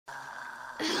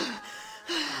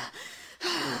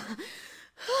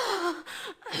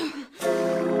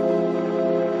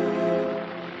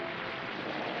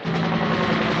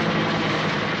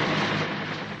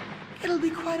It'll be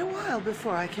quite a while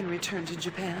before I can return to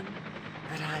Japan,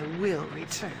 but I will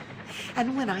return.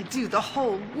 And when I do, the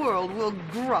whole world will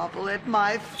grovel at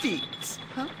my feet.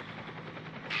 Huh?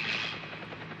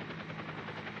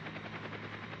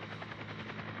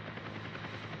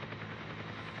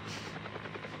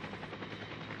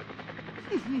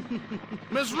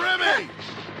 Miss Remi!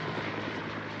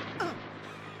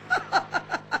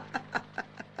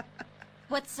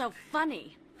 What's so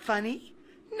funny? Funny?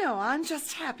 No, I'm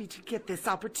just happy to get this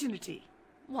opportunity.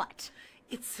 What?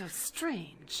 It's so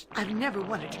strange. I've never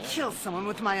wanted to kill someone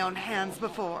with my own hands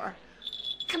before.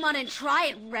 Come on and try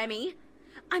it, Remi.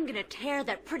 I'm gonna tear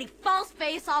that pretty false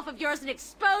face off of yours and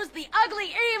expose the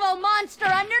ugly, evil monster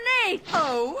underneath!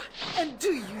 Oh, and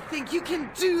do you think you can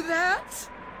do that?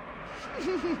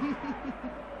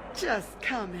 Just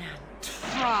come and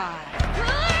try.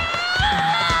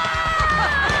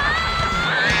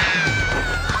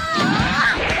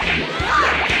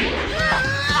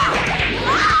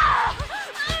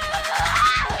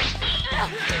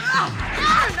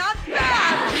 You're not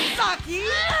bad, Saki!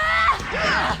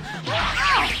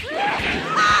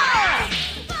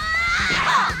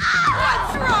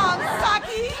 What's wrong,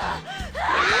 Saki?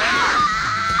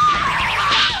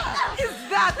 Is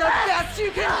that the best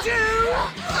you can do?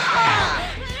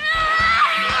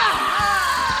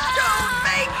 Don't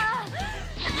make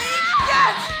me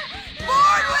get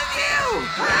bored with you!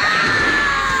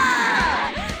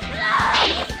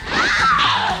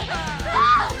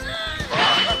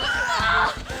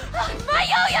 My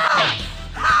yo-yo!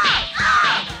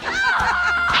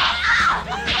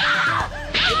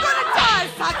 You're gonna die,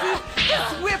 Saki! This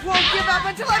whip won't give up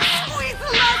until I've squeezed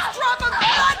the last drop of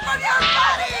blood from your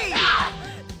body!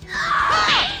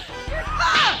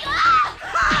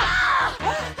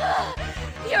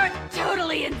 You're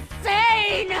totally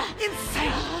insane!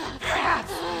 Insane,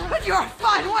 perhaps, but you're a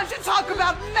fine one to talk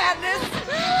about madness!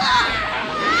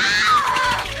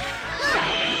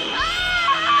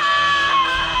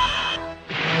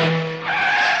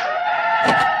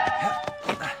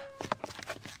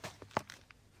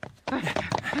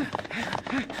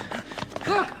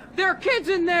 Look, there are kids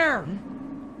in there!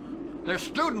 They're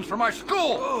students from our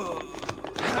school!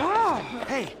 Oh!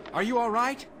 Hey, are you all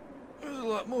right? There's a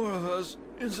lot more of us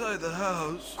inside the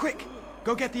house. Quick,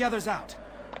 go get the others out.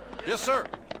 Yes, sir.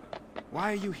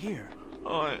 Why are you here?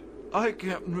 I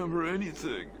can't remember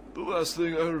anything. The last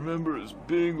thing I remember is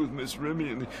being with Miss Remi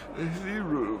in the AV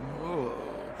room. Oh.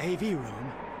 AV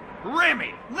room?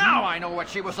 Remi! Now I know what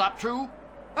she was up to!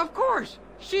 Of course!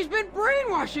 She's been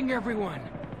brainwashing everyone!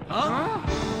 Huh?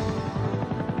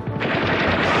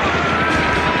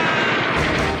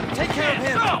 Take care of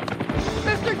him! No!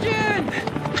 Mr. Jin!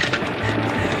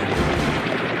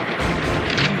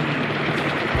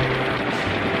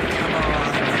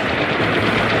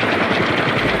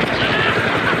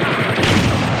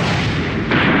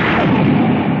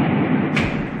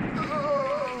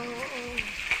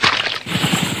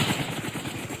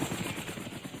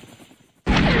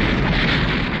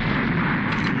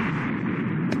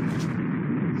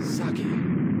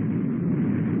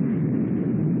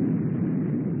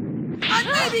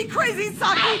 Crazy,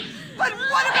 Saki, but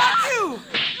what about you?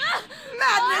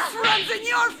 Madness runs in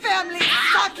your family,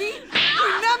 Saki.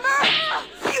 Remember?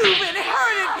 You've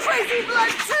inherited crazy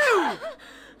blood too.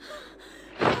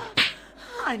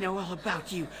 I know all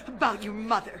about you, about your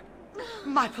mother.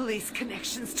 My police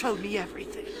connections told me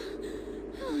everything.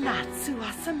 Natsu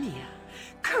Asamiya,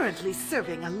 currently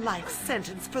serving a life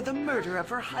sentence for the murder of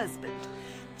her husband.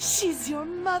 She's your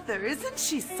mother, isn't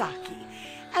she, Saki?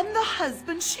 And the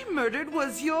husband she murdered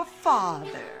was your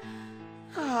father.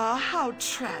 Ah, how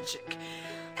tragic.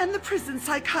 And the prison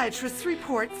psychiatrist's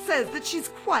report says that she's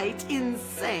quite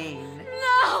insane.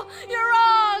 No! You're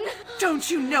wrong!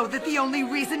 Don't you know that the only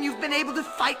reason you've been able to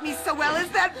fight me so well is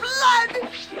that blood?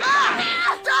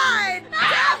 Ah! Died!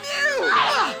 Damn you!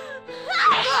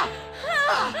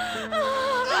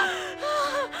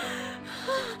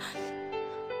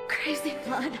 Crazy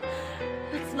blood.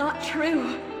 That's not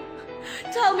true.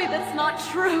 Tell me that's not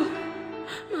true.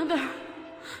 Mother.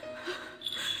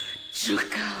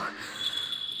 Juko.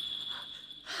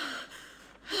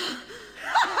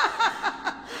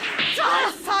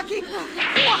 Die, Saki!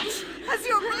 Watch as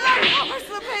your blood covers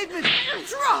the pavement!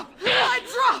 Drop! By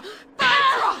drop! By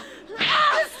drop!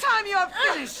 This time you're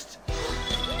finished!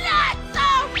 Not so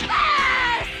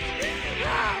fast!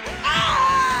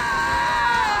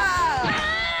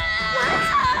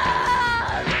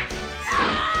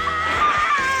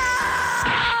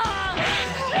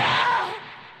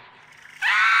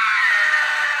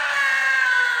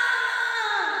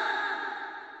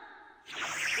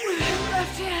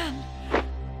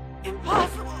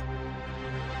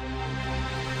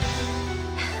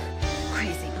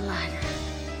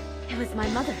 was my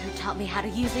mother who taught me how to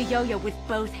use a yo-yo with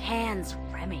both hands,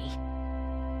 Remi.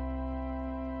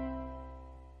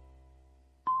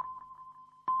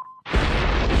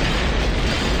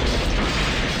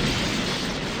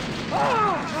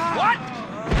 What?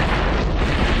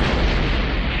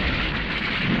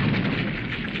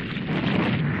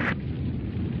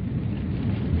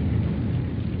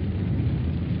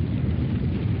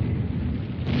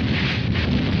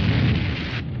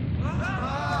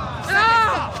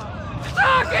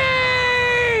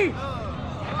 Saki!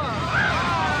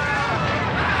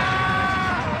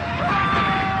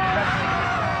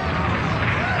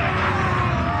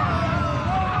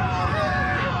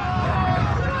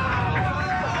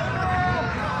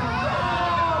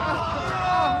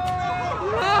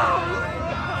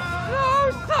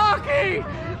 No, Saki!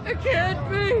 It can't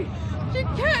be! She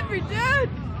can't be dead!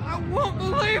 I won't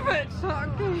believe it,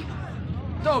 Saki!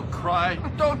 Don't cry.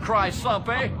 Don't cry,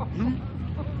 Sumpy.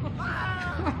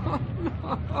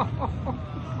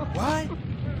 What?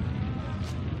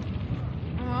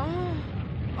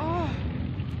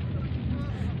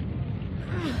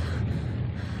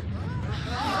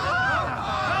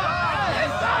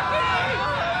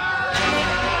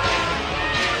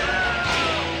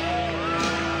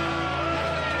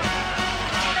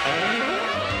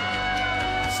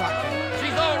 Saki.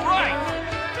 She's all right.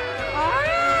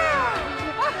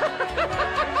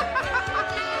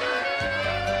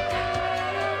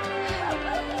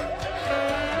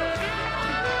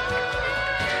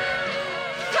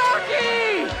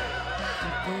 Saki!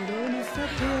 心の叫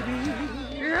び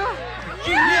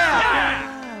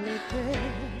Yeah!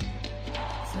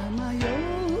 さまよ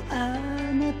うあ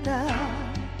なた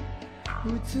美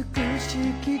し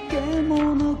き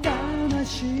獣悲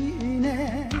しい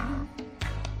ね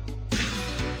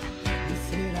見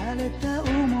せられた想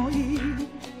い引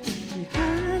き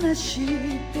離し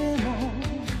ても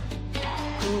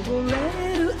こぼれ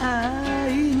る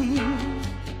愛に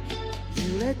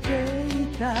揺れてい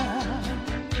た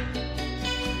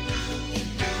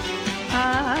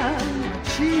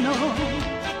街の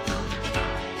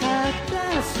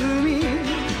片隅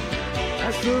遊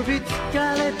び疲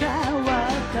れた若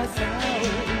さを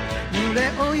濡れ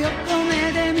を横目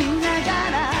で見なが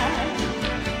ら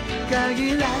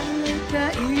限られた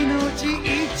命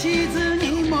一途に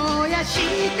燃やして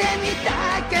みた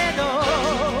けど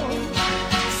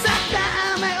去った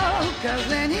雨を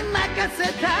風に任せ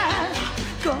た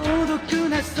孤独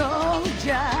なソル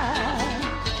ジャー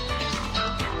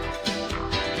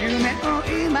夢を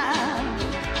今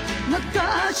残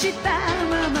した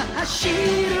まま走る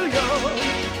よ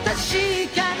確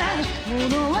かなも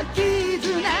のは絆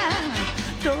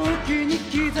時に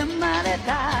刻まれた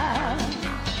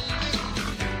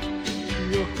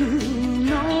記憶の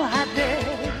果て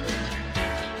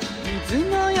水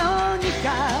のように帰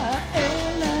ら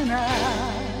ない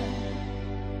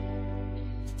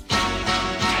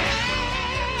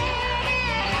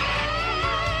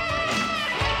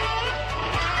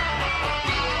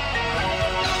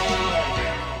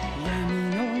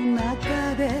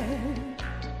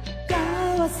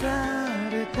交わさ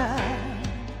れた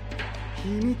秘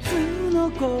密の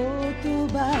言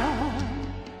葉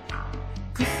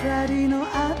鎖の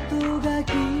跡が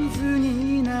傷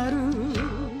になる間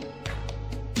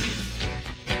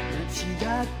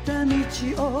違った道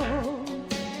を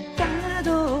たど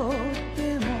っ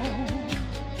ても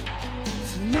つ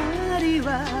まりは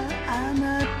あな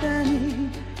たに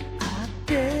会って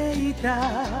いた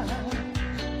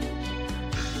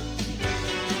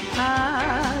夜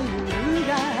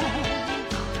が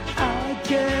明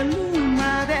けるま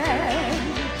で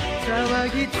騒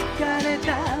ぎ疲れた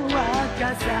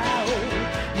若さを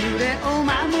揺れを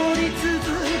守り続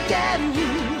ける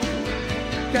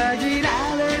限ら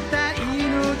れた命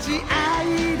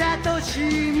愛だと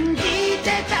信じて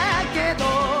たけど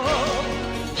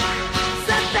去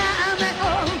った雨を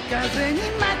風に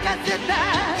任せた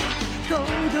孤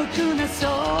独なソ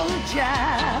ルジャ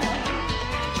ー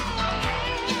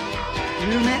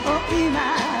夢を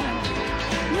今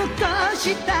残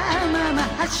したまま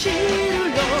走るよ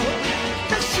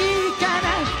確かな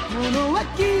ものは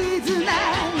絆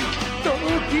時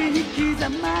に刻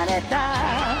まれた